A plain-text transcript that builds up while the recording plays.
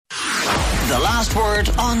The last word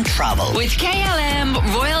on travel. With KLM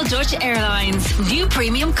Royal Dutch Airlines. New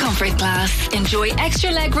premium comfort class. Enjoy extra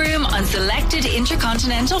legroom on selected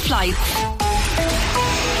intercontinental flights.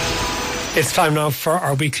 It's time now for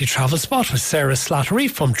our weekly travel spot with Sarah Slattery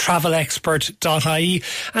from travelexpert.ie.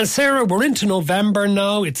 And Sarah, we're into November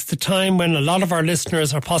now. It's the time when a lot of our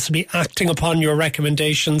listeners are possibly acting upon your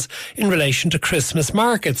recommendations in relation to Christmas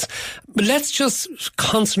markets. But let's just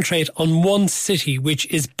concentrate on one city which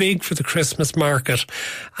is big for the Christmas market,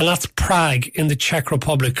 and that's Prague in the Czech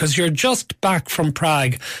Republic, because you're just back from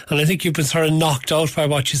Prague, and I think you've been sort of knocked out by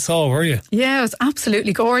what you saw, were you? Yeah, it was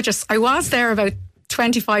absolutely gorgeous. I was there about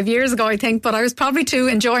 25 years ago, I think, but I was probably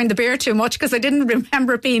enjoying the beer too much because I didn't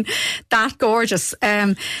remember it being that gorgeous.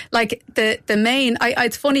 Like the main,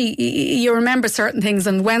 it's funny, you remember certain things,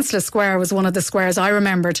 and Wenceslas Square was one of the squares I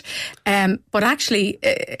remembered. But actually,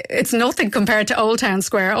 it's nothing compared to Old Town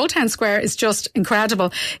Square. Old Town Square is just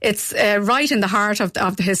incredible. It's right in the heart of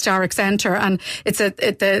the historic centre, and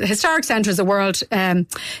the historic centre is a World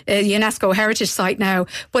UNESCO Heritage Site now.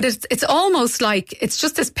 But it's almost like it's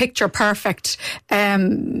just this picture perfect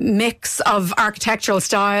mix of architectural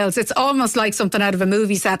styles. It's almost like something out of a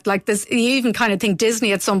movie set. Like this, you even kind of think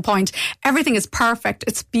Disney at some point. Everything is perfect.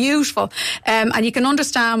 It's beautiful. And you can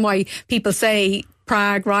understand why people say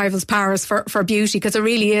Prague rivals Paris for beauty, because it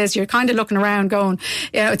really is. You're kind of looking around going,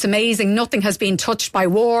 you know, it's amazing. Nothing has been touched by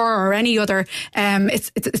war or any other.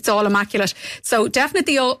 It's all immaculate. So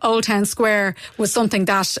definitely Old Town Square was something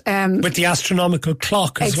that... with the astronomical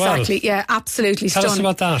clock as well. Exactly, yeah, absolutely stunning. Tell us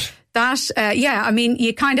about that. Yeah, I mean,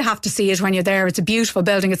 you kind of have to see it when you're there. It's a beautiful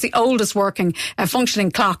building. It's the oldest working,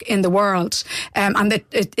 functioning clock in the world. And it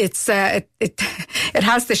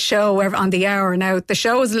has the show on the hour. Now, the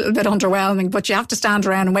show is a little bit underwhelming, but you have to stand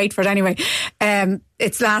around and wait for it anyway.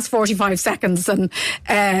 It lasts 45 seconds, and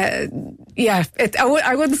I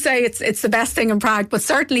wouldn't say it's the best thing in Prague, but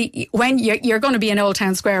certainly when you're going to be in Old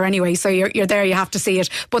Town Square anyway, so you're there, you have to see it.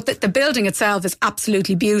 But the building itself is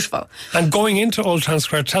absolutely beautiful. And going into Old Town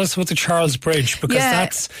Square, tell us about the Charles Bridge, because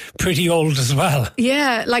that's pretty old as well.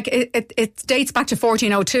 Yeah, like it dates back to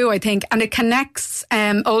 1402, I think, and it connects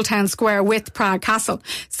Old Town Square with Prague Castle.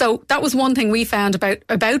 So that was one thing we found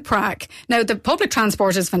about Prague. Now, the public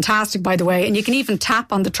transport is fantastic, by the way, and you can even tap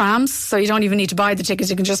on the trams, so you don't even need to buy the tickets,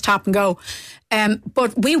 you can just tap and go.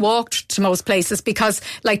 But we walked to most places because,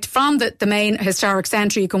 like, from the main historic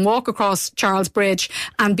centre, you can walk across Charles Bridge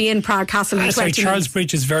and be in Prague Castle in 20 minutes. Charles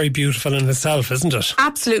Bridge is very beautiful in itself, isn't it?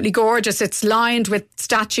 Absolutely gorgeous. It's lined with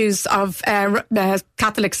statues of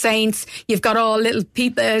Catholic saints. You've got all little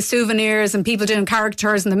souvenirs and people doing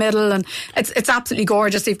caricatures in the middle, and it's absolutely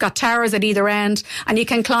gorgeous. You've got towers at either end, and you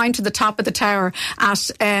can climb to the top of the tower at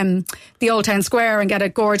the Old Town Square and get a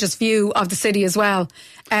gorgeous view of the city as well.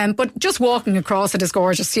 But just walking across it is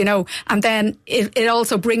gorgeous, you know. And then it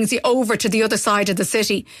also brings you over to the other side of the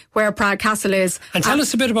city where Prague Castle is. And tell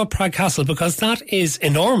us a bit about Prague Castle, because that is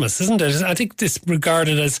enormous, isn't it? I think it's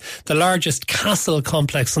regarded as the largest castle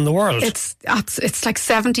complex in the world. It's like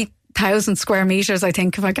 70,000 square metres, I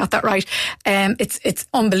think, if I got that right. It's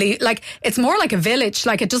unbelievable. Like, it's more like a village.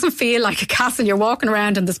 Like, it doesn't feel like a castle. You're walking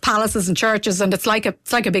around and there's palaces and churches, and it's like a big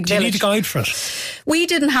village. Do you need a guide for it? We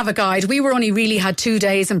didn't have a guide. We were only really had 2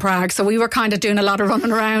 days in Prague, so we were kind of doing a lot of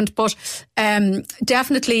running around. But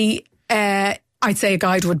definitely, I'd say a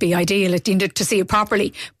guide would be ideal to see it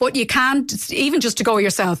properly. But you can't, even just to go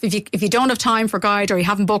yourself, if you don't have time for a guide or you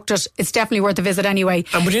haven't booked it, it's definitely worth a visit anyway.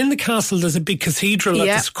 And within the castle, there's a big cathedral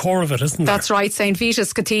at the core of it, isn't there? That's right, St.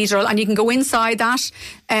 Vita's Cathedral. And you can go inside that.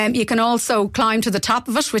 You can also climb to the top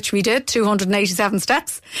of it, which we did, 287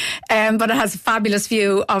 steps. But it has a fabulous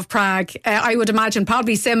view of Prague. I would imagine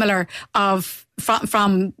probably similar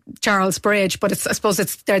from Charles Bridge, but I suppose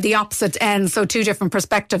they're the opposite ends, so two different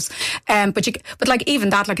perspectives. But like even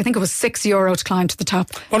that, like I think it was €6 to climb to the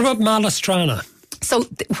top. What about Malastrana? So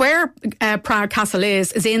where Prague Castle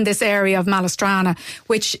is in this area of Malastrana,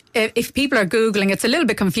 which if people are Googling, it's a little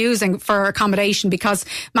bit confusing for accommodation, because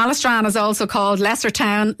Malastrana is also called Lesser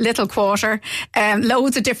Town, Little Quarter,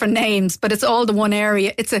 loads of different names, but it's all the one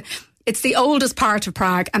area. It's the oldest part of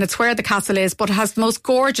Prague, and it's where the castle is, but it has the most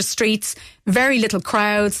gorgeous streets, very little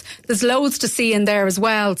crowds. There's loads to see in there as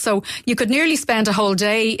well. So you could nearly spend a whole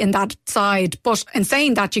day in that side. But in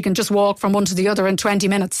saying that, you can just walk from one to the other in 20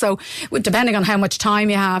 minutes. So depending on how much time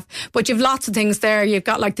you have. But you've lots of things there. You've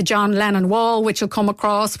got like the John Lennon Wall, which will come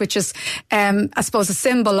across, which is, I suppose, a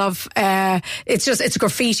symbol of, it's a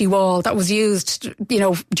graffiti wall that was used,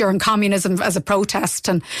 during communism as a protest.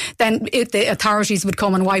 And then the authorities would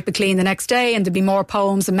come and wipe it clean magazine the next day, and there'd be more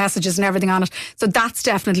poems and messages and everything on it. So that's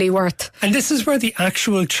definitely worth. And this is where the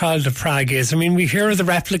actual Child of Prague is. I mean, we hear of the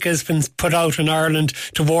replicas been put out in Ireland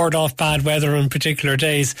to ward off bad weather on particular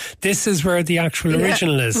days. This is where the actual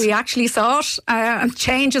original is. We actually saw it and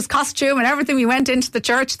changed his costume and everything. We went into the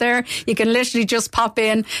church there. You can literally just pop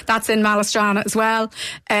in. That's in Malistrana as well.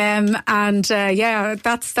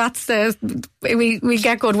 We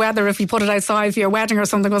get good weather if you put it outside for your wedding or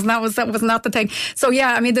something. That was not the thing. So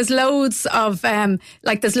yeah, I mean, there's loads of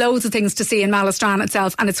things to see in Malistrana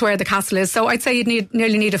itself, and it's where the castle is. So I'd say you'd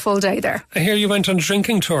nearly need a full day there. I hear you went on a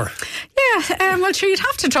drinking tour. Yeah, well, sure, you'd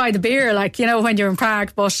have to try the beer, when you're in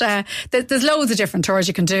Prague. But there's loads of different tours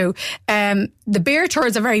you can do. The beer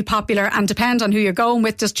tours are very popular and depend on who you're going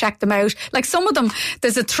with. Just check them out. Like some of them,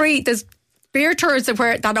 there's beer tours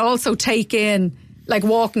that also take in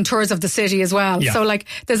walking tours of the city as well. Yeah. So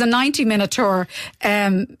there's a 90-minute tour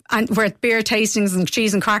and where beer tastings and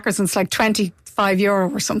cheese and crackers, and it's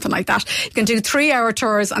 €25 or something like that. You can do 3-hour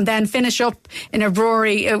tours and then finish up in a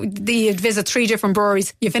brewery. You visit 3 different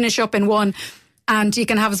breweries. You finish up in one. And you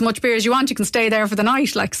can have as much beer as you want. You can stay there for the night.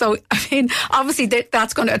 So, I mean, obviously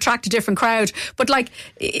that's going to attract a different crowd. But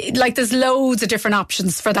there's loads of different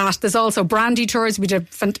options for that. There's also brandy tours. We did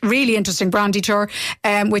a really interesting brandy tour,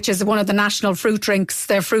 which is one of the national fruit drinks,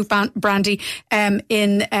 their fruit brandy, in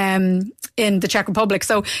the Czech Republic.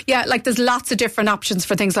 So, yeah, there's lots of different options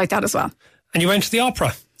for things like that as well. And you went to the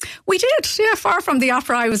opera? We did, yeah. Far from the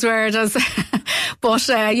opera I was where it is. But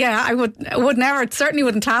I would never, certainly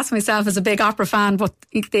wouldn't class myself as a big opera fan, but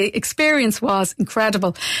the experience was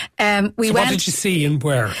incredible. What did you see and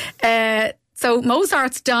where? So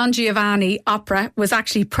Mozart's Don Giovanni opera was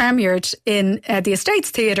actually premiered in the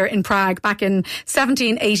Estates Theatre in Prague back in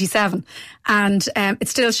 1787, and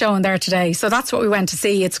it's still showing there today. So that's what we went to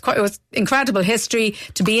see. It was incredible history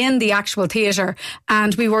to be in the actual theatre,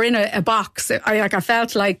 and we were in a box. I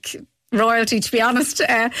felt like royalty, to be honest,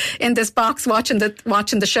 in this box watching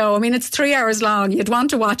the show. I mean, it's 3 hours long. You'd want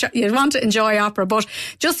to enjoy opera, but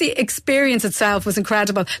just the experience itself was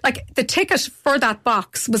incredible. The ticket for that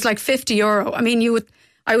box was €50. I mean,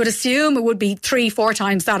 I would assume it would be 3-4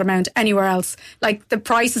 times that amount anywhere else. The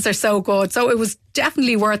prices are so good. So it was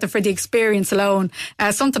definitely worth it for the experience alone.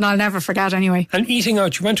 Something I'll never forget anyway. And eating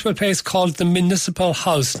out, you went to a place called the Municipal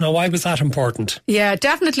House. Now, why was that important? Yeah,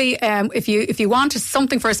 definitely. If you want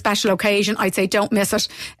something for a special occasion, I'd say don't miss it.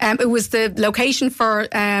 It was the location for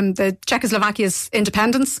the Czechoslovakia's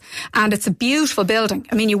independence, and it's a beautiful building.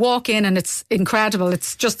 I mean, you walk in and it's incredible.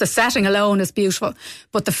 It's just the setting alone is beautiful.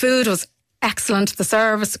 But the food was excellent. The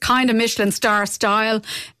service, kind of Michelin star style.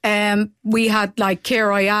 We had Kir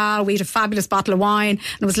Royale. We had a fabulous bottle of wine,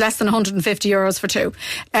 and it was less than €150 for 2.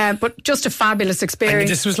 But just a fabulous experience. I mean,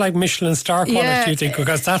 this was Michelin star quality, you think?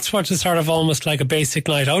 Because that's what is sort of almost like a basic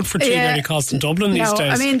night out for 2 nearly costs in Dublin these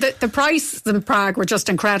days. I mean, the prices in Prague were just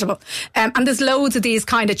incredible. And there's loads of these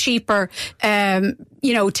kind of cheaper,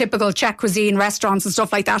 typical Czech cuisine restaurants and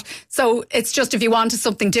stuff like that. So it's just, if you wanted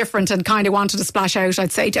something different and kind of wanted to splash out,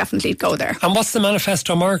 I'd say definitely go there. And what's the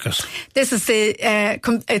Manifesto Market? This is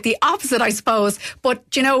the opposite, I suppose. But,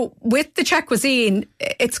 with the Czech cuisine,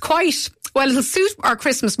 it's quite... Well, it'll suit our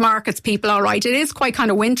Christmas markets people all right. It is quite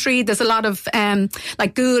kind of wintry. There's a lot of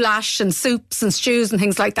goulash and soups and stews and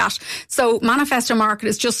things like that. So Manifesto Market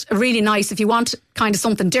is just really nice. If you want kind of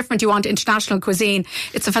something different, you want international cuisine,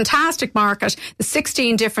 it's a fantastic market. There's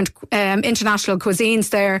 16 different international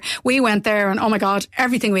cuisines there. We went there and, oh my God,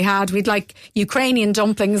 everything we had. We'd Ukrainian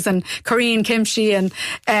dumplings and Korean kimchi and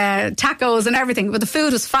tacos and everything. But the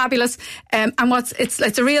food was fabulous. And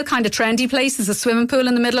it's a real kind of trendy place. There's a swimming pool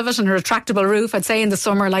in the middle of it and a retractable roof. I'd say in the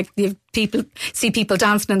summer, people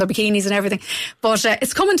dancing in their bikinis and everything. But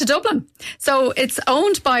it's coming to Dublin. So it's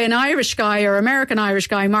owned by an Irish guy, or American Irish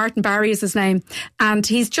guy. Martin Barry is his name. And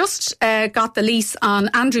he's just got the lease on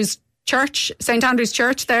Andrew's Church, St Andrew's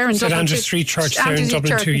Church there in Dublin. St Andrew's Street Church there in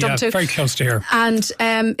Dublin too, yeah, very close to here. And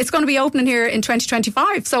it's going to be opening here in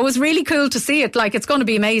 2025. So it was really cool to see it. It's going to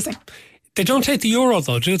be amazing. They don't take the euro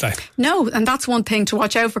though, do they? No, and that's one thing to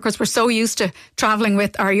watch out for, because we're so used to travelling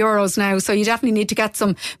with our euros now. So you definitely need to get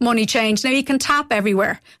some money changed. Now you can tap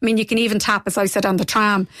everywhere. I mean, you can even tap, as I said, on the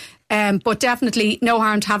tram. But definitely no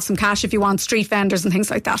harm to have some cash if you want, street vendors and things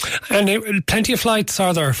like that. And plenty of flights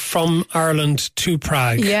are there from Ireland to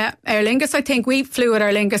Prague? Yeah, Aer Lingus, I think. We flew at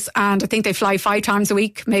Aer Lingus, and I think they fly 5 times a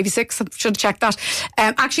week, maybe 6. I should check that.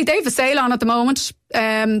 Actually, they have a sale on at the moment,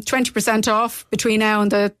 20% off between now and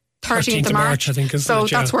the 13th of March, I think, isn't so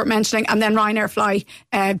it? Yeah. that's worth mentioning. And then Ryanair fly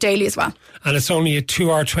daily as well. And it's only a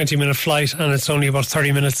 2-hour, 20-minute flight, and it's only about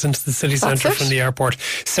 30 minutes into the city centre from the airport.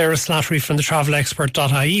 Sarah Slattery from the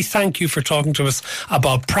travelexpert.ie, thank you for talking to us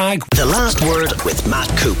about Prague. The Last Word with Matt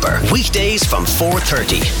Cooper. Weekdays from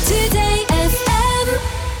 4:30. Today